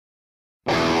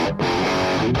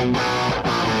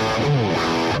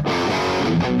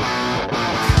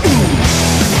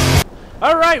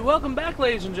Alright, welcome back,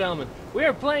 ladies and gentlemen. We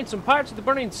are playing some Pirates of the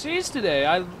Burning Seas today.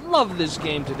 I love this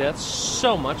game to death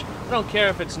so much. I don't care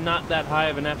if it's not that high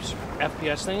of an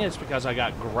FPS thing. It's because I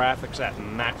got graphics at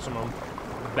maximum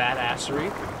badassery.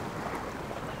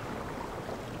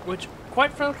 Which,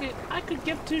 quite frankly, I could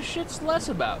give two shits less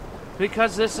about.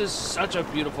 Because this is such a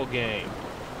beautiful game.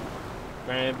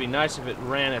 Granted, it'd be nice if it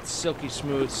ran at silky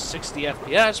smooth 60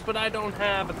 FPS, but I don't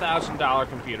have a $1,000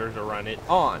 computer to run it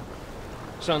on.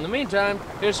 So in the meantime,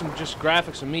 here's some just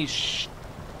graphics of me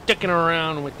sticking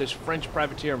around with this French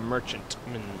privateer merchant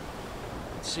and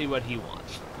see what he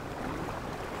wants.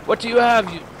 What do you have?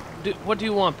 What do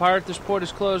you want, pirate? This port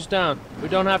is closed down. We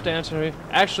don't have to answer me.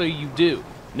 Actually, you do.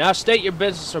 Now state your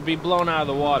business or be blown out of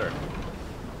the water.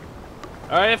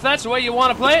 Alright, if that's the way you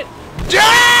want to play it,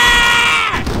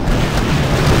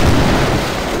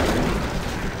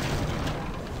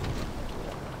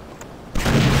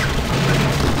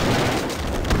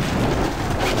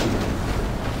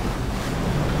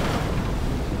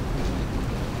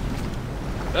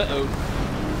 uh-oh.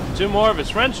 Two more of his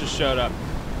friends just showed up.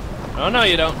 Oh, no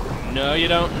you don't. No you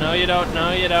don't. No you don't.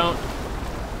 No you don't.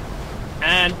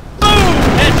 And boom!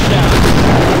 Headshot!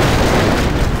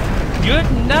 Good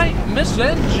night, Miss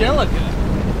Angelica.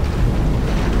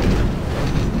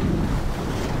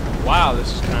 Wow,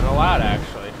 this is kind of loud,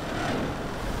 actually.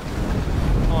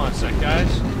 Hold on a sec,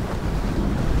 guys.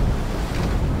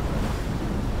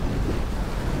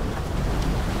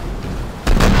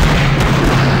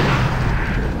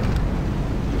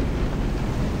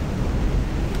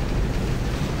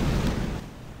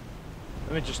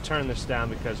 Let me just turn this down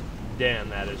because, damn,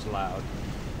 that is loud.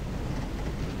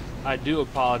 I do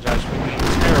apologize for the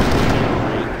terrible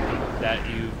memory that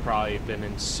you've probably been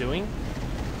ensuing.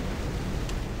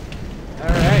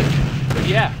 Alright, but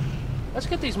yeah, let's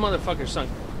get these motherfuckers sunk.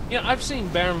 You know, I've seen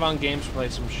Baron Von Games play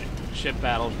some ship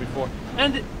battles before,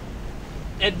 and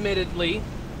admittedly,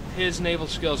 his naval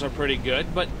skills are pretty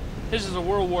good, but his is a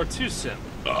World War II sim.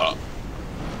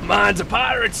 Mine's a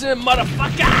pirate sim,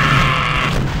 motherfucker!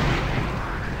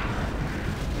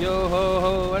 Yo ho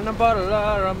ho and a bottle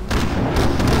of rum.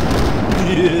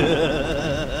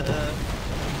 Yeah.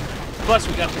 Plus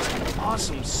we got this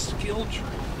awesome skill tree.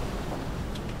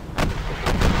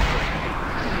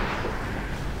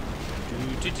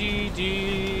 You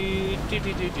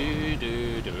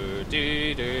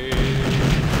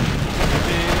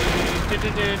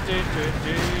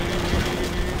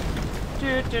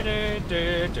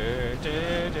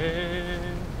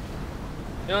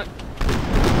know what?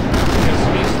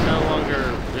 No longer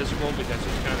visible because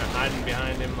he's kind of hiding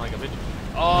behind him like a bitch.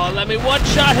 Oh, let me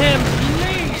one-shot him,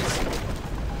 please!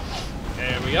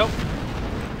 There we go.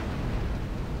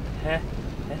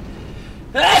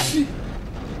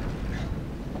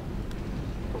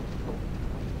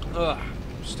 Ugh,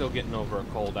 I'm still getting over a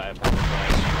cold, I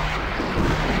apologize.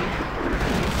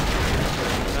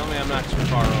 Tell me I'm not too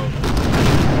far over.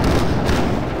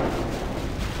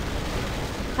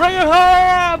 Bring it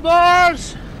home,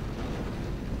 boys!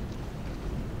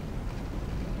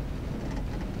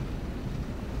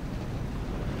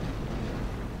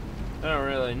 I don't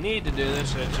really need to do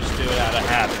this, I just do it out of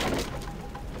habit.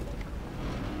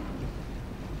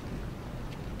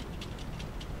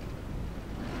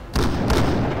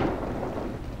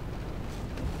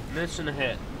 Missing a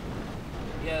hit.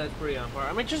 Yeah, that's pretty on par.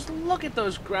 I mean, just look at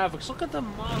those graphics. Look at the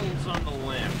models on the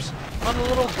lamps. On the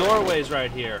little doorways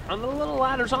right here. On the little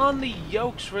ladders. On the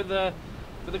yokes for the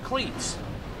cleats.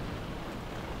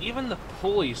 Even the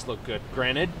pulleys look good.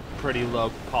 Granted, pretty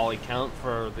low poly count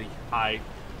for the high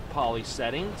poly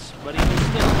settings, but even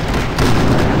still.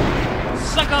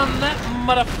 Suck on that,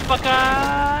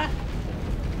 motherfucker!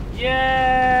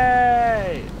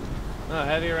 Yay! Oh,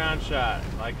 heavy round shot.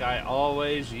 Like I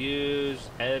always use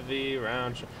heavy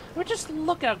round shot. I mean, just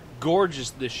look how gorgeous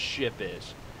this ship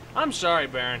is. I'm sorry,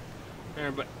 Baron,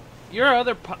 but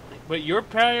your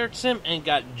pirate sim ain't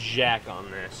got jack on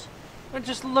this. But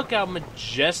just look how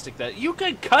majestic that. You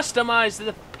could customize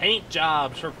the paint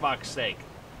jobs, for fuck's sake.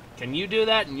 Can you do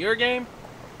that in your game?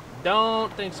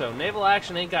 Don't think so. Naval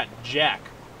Action ain't got jack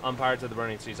on Pirates of the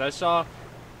Burning Seas. I saw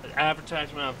an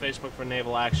advertisement on Facebook for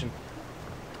Naval Action.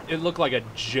 It looked like a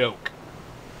joke.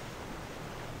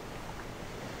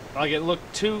 Like it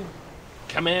looked too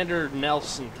Commander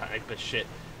Nelson type of shit.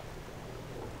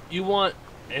 You want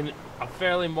a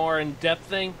fairly more in-depth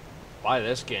thing? Buy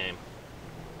this game.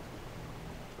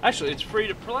 Actually, it's free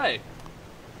to play.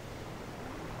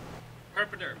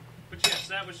 Herpader. But yes,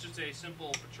 that was just a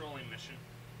simple patrolling mission.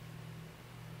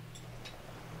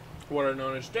 What are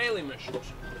known as daily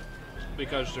missions.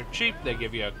 because they're cheap. They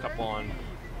give you a couple on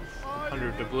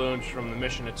 100 doubloons from the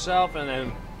mission itself, and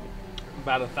then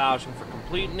about 1,000 for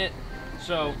completing it.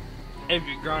 So if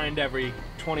you grind every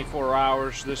 24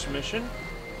 hours this mission,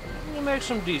 you make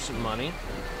some decent money.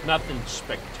 Nothing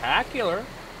spectacular.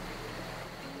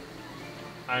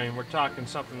 I mean, we're talking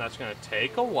something that's going to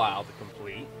take a while to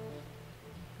complete.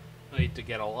 Need to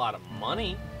get a lot of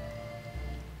money.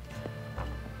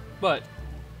 But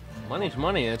money's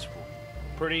money. It's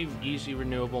a pretty easy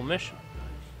renewable mission.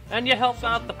 And you help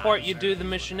out the port you do the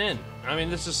mission in. I mean,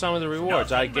 this is some of the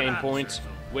rewards. I gain points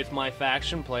with my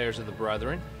faction, Players of the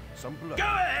Brethren. Go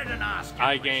ahead and ask.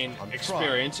 I gain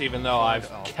experience, even though I've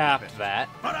capped that.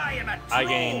 I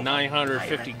gain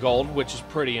 950 gold, which is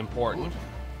pretty important.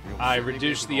 I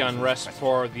reduce the unrest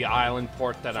for the island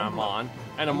port that I'm on,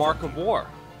 and a Mark of War,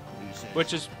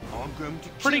 which is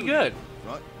pretty good.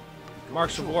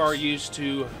 Marks of War are used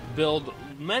to build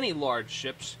many large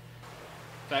ships.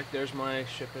 In fact, there's my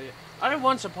ship. I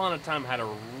once upon a time had a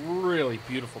really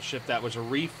beautiful ship that was a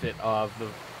refit of the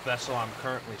vessel I'm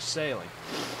currently sailing.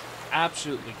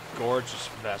 Absolutely gorgeous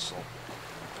vessel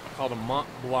called a Mont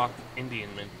Blanc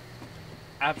Indiaman.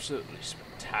 Absolutely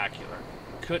spectacular.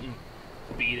 Couldn't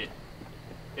beat it.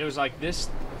 It was like this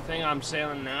thing I'm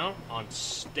sailing now on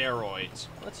steroids.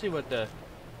 Let's see what the...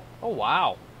 Oh,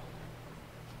 wow.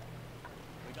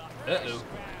 Uh-oh.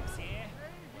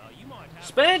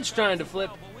 Spain's trying to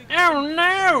flip. Oh,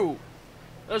 no!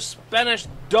 Those Spanish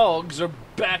dogs are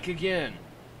back again.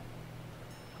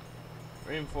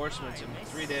 Reinforcements in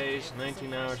 3 days,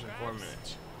 19 hours, and 4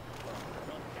 minutes.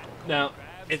 Now,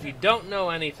 if you don't know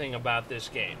anything about this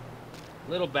game,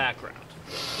 little background.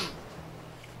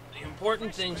 The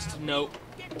important things to note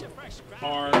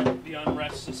are the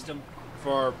unrest system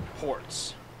for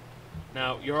ports.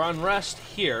 Now, your unrest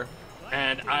here,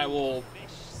 and I will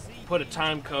put a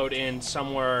time code in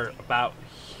somewhere about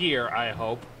here, I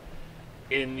hope,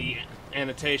 in the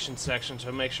annotation section,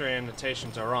 so make sure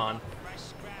annotations are on.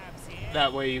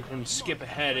 That way you can skip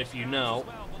ahead if you know.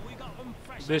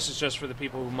 This is just for the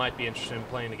people who might be interested in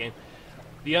playing the game.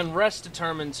 The unrest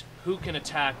determines who can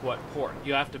attack what port.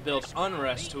 You have to build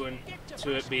unrest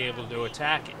to be able to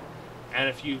attack it. And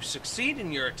if you succeed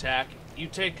in your attack, you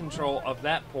take control of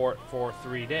that port for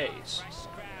 3 days.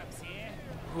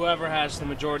 Whoever has the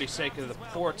majority stake of the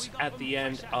ports at the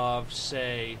end of,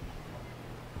 say,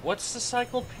 what's the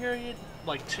cycle period?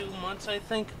 Like 2 months, I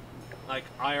think? Like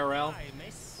IRL?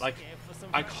 Like,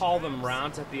 I call them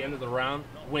rounds. At the end of the round,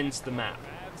 wins the map.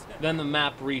 Then the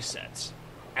map resets,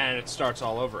 and it starts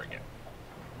all over again.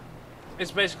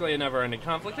 It's basically a never-ending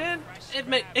conflict, and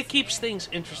it keeps things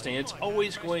interesting. It's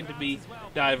always going to be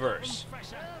diverse.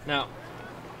 Now,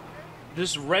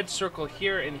 this red circle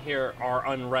here and here are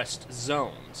unrest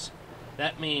zones.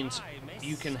 That means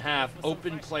you can have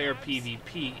open player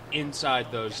PvP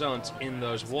inside those zones in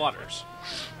those waters,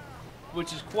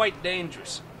 which is quite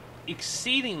dangerous.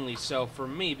 Exceedingly so for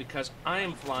me because I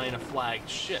am flying a flagged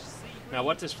ship. Now,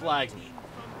 what does flag mean?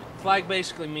 Flag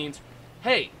basically means,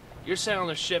 hey, you're sailing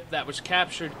a ship that was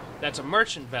captured that's a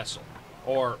merchant vessel,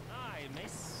 or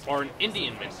an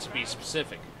Indiaman to be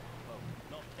specific.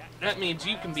 That means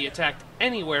you can be attacked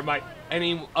anywhere by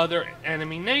any other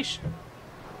enemy nation.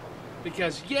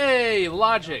 Because, yay,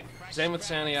 logic. Same with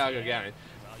Santiago County.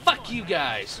 Fuck you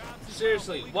guys.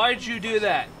 Seriously, why did you do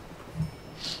that?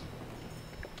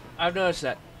 I've noticed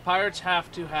that pirates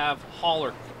have to have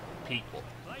hauler people.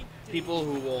 People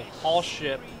who will haul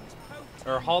ship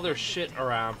or haul their shit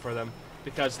around for them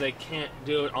because they can't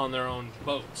do it on their own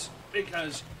boats.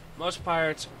 Because most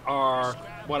pirates are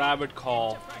what I would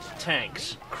call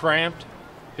tanks. Cramped,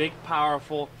 big,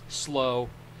 powerful, slow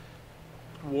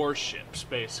warships,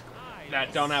 basically,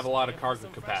 that don't have a lot of cargo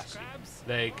capacity.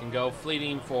 They can go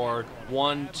fleeting for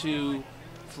 1, 2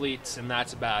 fleets, and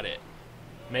that's about it.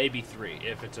 Maybe 3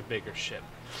 if it's a bigger ship.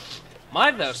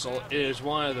 My vessel is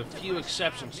one of the few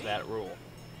exceptions to that rule,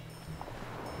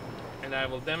 and I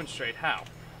will demonstrate how.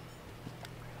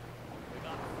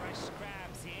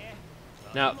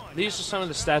 Now, these are some of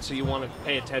the stats that you want to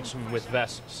pay attention with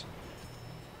vessels.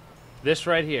 This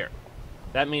right here,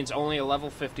 that means only a level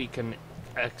 50 can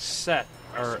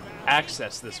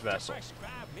access this vessel.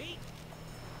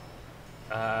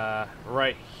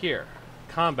 Right here,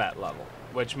 combat level,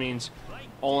 which means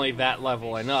only that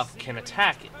level enough can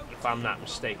attack it, if I'm not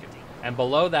mistaken. And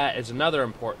below that is another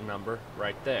important number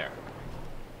right there.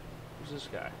 Who's this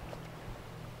guy?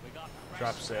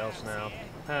 Drop sails now.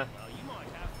 Huh.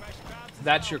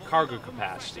 That's your cargo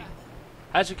capacity.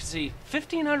 As you can see,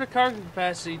 1,500 cargo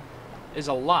capacity is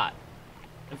a lot.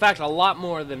 In fact, a lot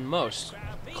more than most.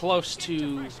 Close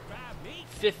to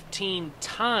 15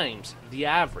 times the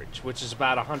average, which is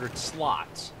about 100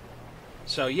 slots.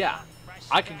 So yeah,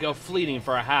 I could go fleeting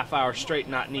for a half hour straight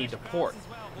and not need to port.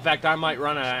 In fact, I might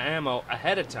run out of ammo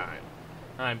ahead of time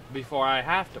before I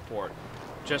have to port,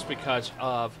 just because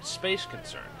of space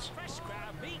concerns.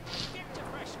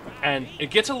 And it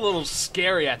gets a little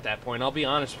scary at that point, I'll be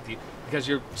honest with you, because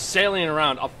you're sailing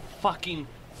around a fucking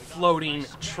floating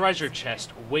treasure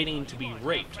chest waiting to be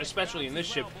raped, especially in this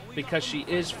ship because she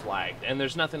is flagged, and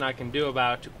there's nothing I can do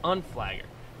about it to unflag her.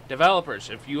 Developers,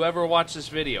 if you ever watch this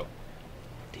video,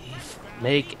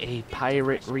 make a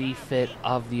pirate refit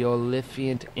of the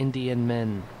Oliphant Indian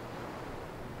men.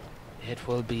 It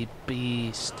will be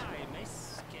beast.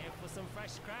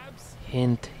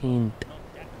 Hint, hint.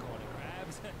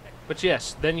 But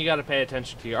yes, then you gotta pay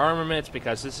attention to your armaments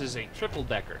because this is a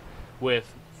triple-decker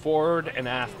with forward and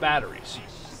aft batteries,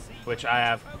 which I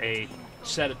have a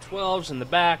set of 12s in the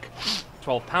back,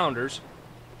 12-pounders,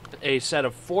 a set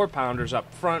of 4-pounders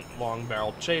up front,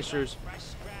 long-barreled chasers,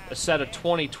 a set of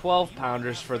 20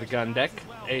 12-pounders for the gun deck,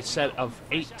 a set of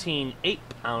 18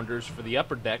 8-pounders for the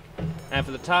upper deck, and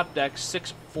for the top deck,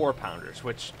 6 4-pounders,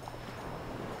 which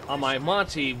on my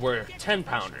Monty were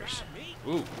 10-pounders.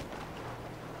 Ooh.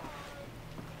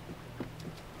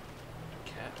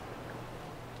 Cat.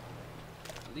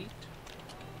 Delete.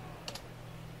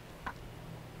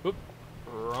 Oop.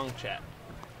 Wrong chat.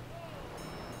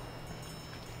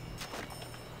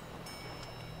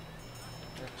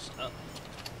 Next up.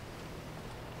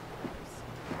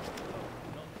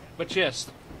 But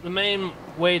yes, the main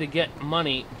way to get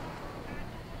money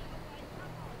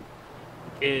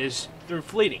is through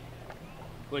fleeting,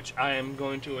 which I am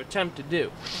going to attempt to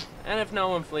do. And if no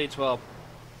one fleets, well,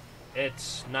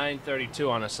 it's 9:32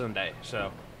 on a Sunday,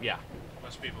 so yeah,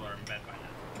 most people are in bed by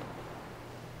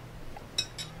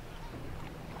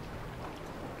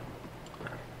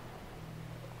now.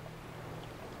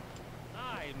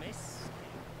 Hi, miss.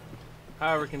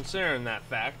 However, considering that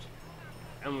fact,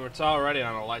 and it's already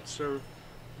on a light server.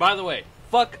 By the way,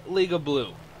 fuck League of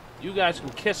Blue. You guys can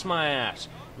kiss my ass.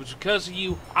 It was because of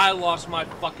you I lost my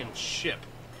fucking ship.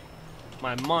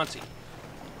 My Monty.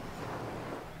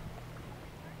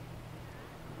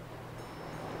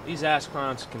 These ass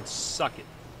clowns can suck it.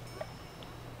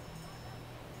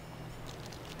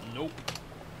 Nope.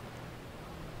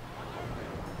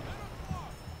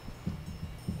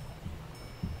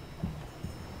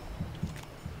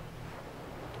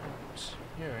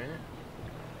 Here, ain't it?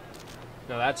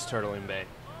 No, that's Turtling Bay.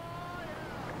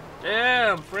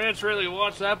 Damn, France really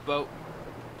wants that boat.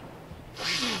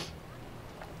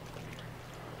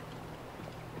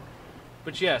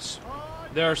 But yes,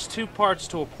 there's two parts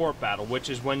to a port battle, which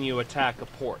is when you attack a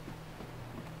port.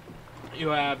 You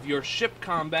have your ship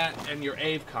combat and your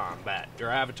AVE combat, your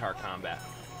avatar combat.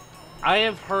 I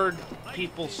have heard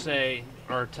people say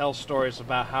or tell stories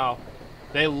about how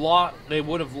they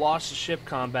would have lost the ship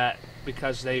combat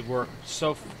because they were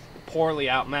so poorly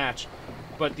outmatched,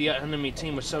 but the enemy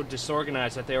team was so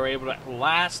disorganized that they were able to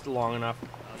last long enough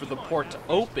for the port to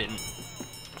open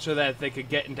so that they could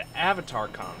get into avatar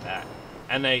combat,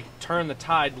 and they turned the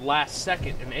tide last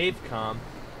second in AveCom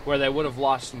where they would have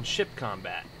lost in ship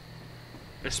combat,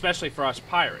 especially for us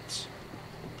pirates.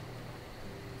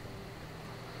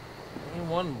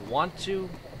 Anyone want to?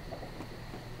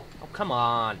 Oh, come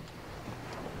on.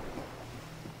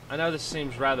 I know this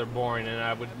seems rather boring, and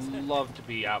I would love to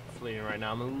be out fleeing right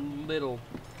now. I'm a little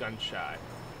gun shy.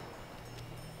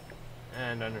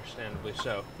 And understandably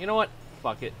so. You know what?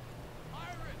 Fuck it.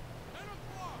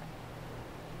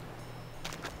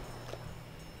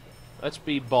 Let's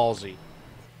be ballsy.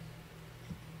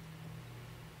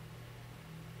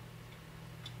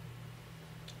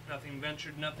 Nothing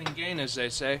ventured, nothing gained, as they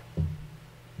say.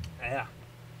 Yeah.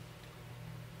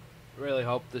 Really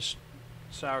hope this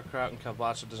sauerkraut and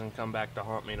kielbasa doesn't come back to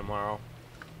haunt me tomorrow.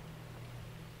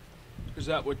 Because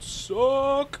that would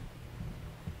suck.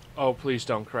 Oh, please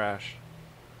don't crash.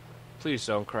 Please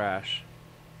don't crash.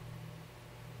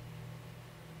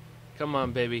 Come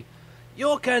on, baby.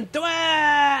 You can do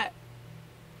it!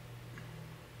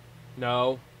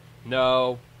 No.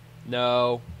 No.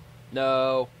 No.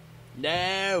 No.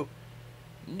 No.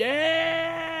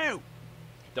 No!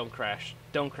 Don't crash.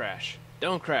 Don't crash.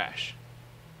 Don't crash.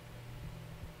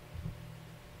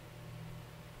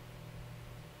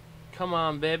 Come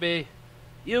on, baby.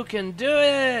 You can do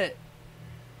it!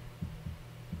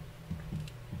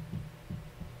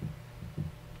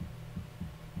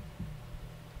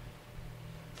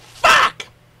 Fuck!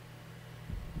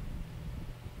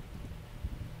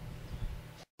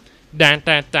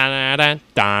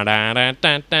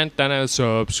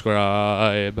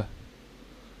 Subscribe.